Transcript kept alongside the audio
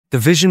The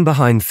vision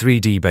behind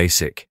 3D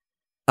Basic,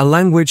 a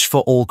language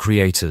for all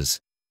creators.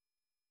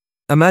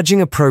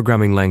 Imagine a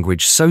programming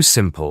language so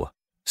simple,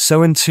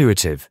 so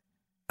intuitive,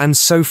 and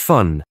so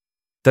fun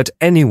that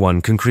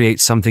anyone can create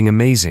something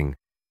amazing,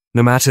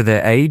 no matter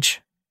their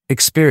age,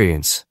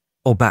 experience,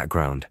 or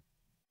background.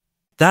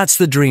 That's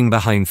the dream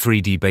behind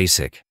 3D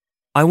Basic.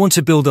 I want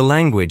to build a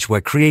language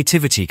where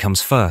creativity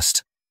comes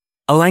first.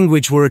 A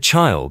language where a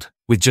child,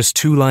 with just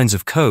 2 lines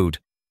of code,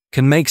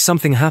 can make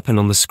something happen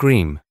on the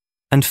screen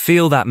and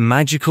feel that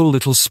magical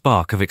little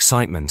spark of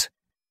excitement.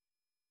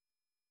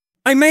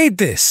 I made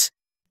this!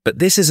 But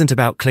this isn't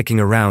about clicking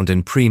around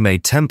in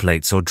pre-made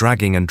templates or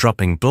dragging and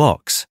dropping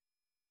blocks.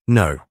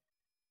 No.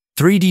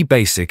 3D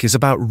Basic is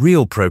about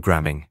real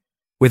programming,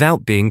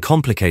 without being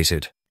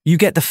complicated. You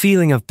get the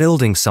feeling of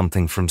building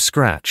something from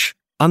scratch,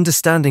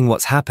 understanding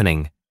what's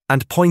happening,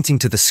 and pointing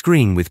to the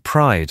screen with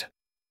pride.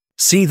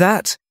 See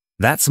that?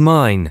 That's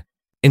mine.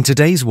 In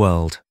today's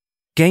world,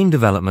 game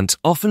development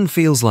often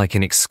feels like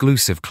an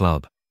exclusive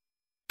club.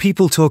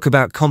 People talk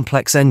about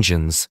complex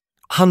engines,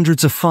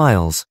 hundreds of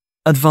files,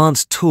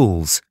 advanced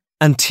tools,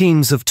 and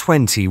teams of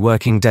 20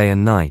 working day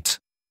and night.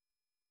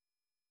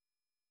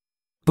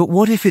 But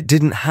what if it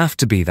didn't have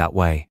to be that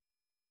way?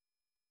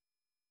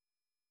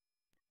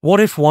 What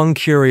if one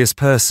curious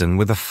person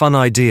with a fun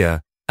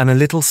idea and a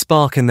little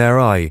spark in their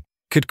eye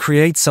could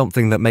create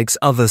something that makes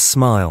others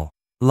smile,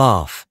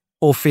 laugh,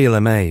 or feel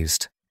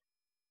amazed?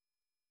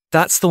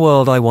 That's the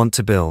world I want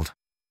to build.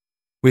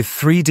 With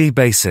 3D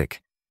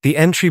Basic, the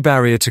entry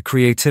barrier to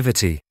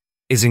creativity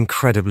is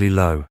incredibly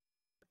low.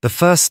 The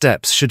first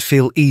steps should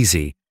feel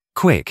easy,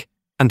 quick,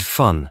 and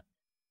fun.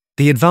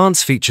 The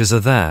advanced features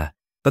are there,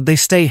 but they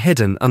stay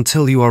hidden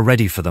until you are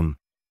ready for them.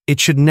 It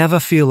should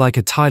never feel like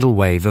a tidal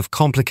wave of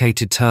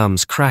complicated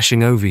terms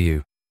crashing over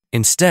you.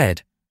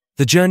 Instead,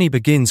 the journey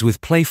begins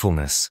with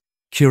playfulness,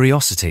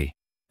 curiosity,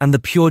 and the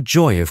pure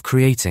joy of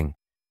creating.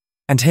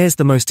 And here's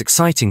the most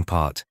exciting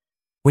part.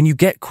 When you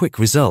get quick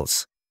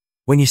results,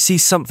 when you see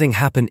something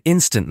happen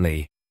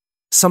instantly,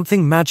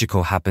 something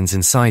magical happens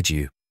inside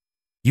you.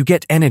 You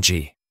get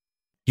energy.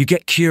 You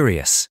get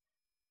curious.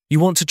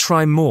 You want to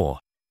try more.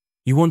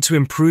 You want to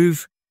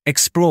improve,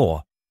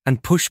 explore,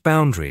 and push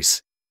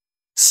boundaries.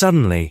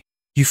 Suddenly,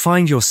 you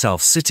find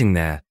yourself sitting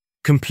there,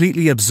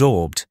 completely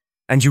absorbed,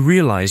 and you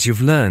realize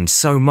you've learned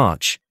so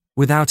much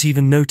without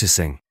even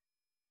noticing.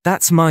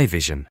 That's my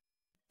vision.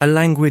 A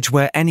language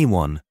where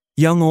anyone,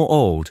 young or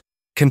old,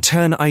 can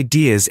turn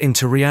ideas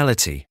into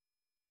reality.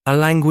 A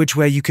language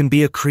where you can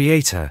be a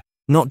creator,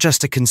 not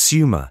just a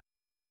consumer.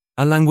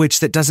 A language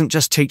that doesn't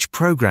just teach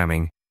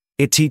programming,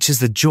 it teaches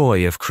the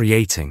joy of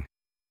creating.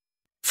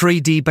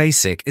 3D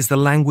Basic is the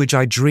language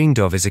I dreamed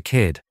of as a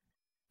kid.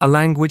 A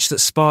language that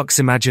sparks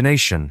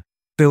imagination,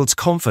 builds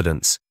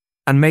confidence,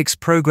 and makes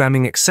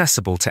programming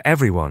accessible to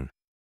everyone.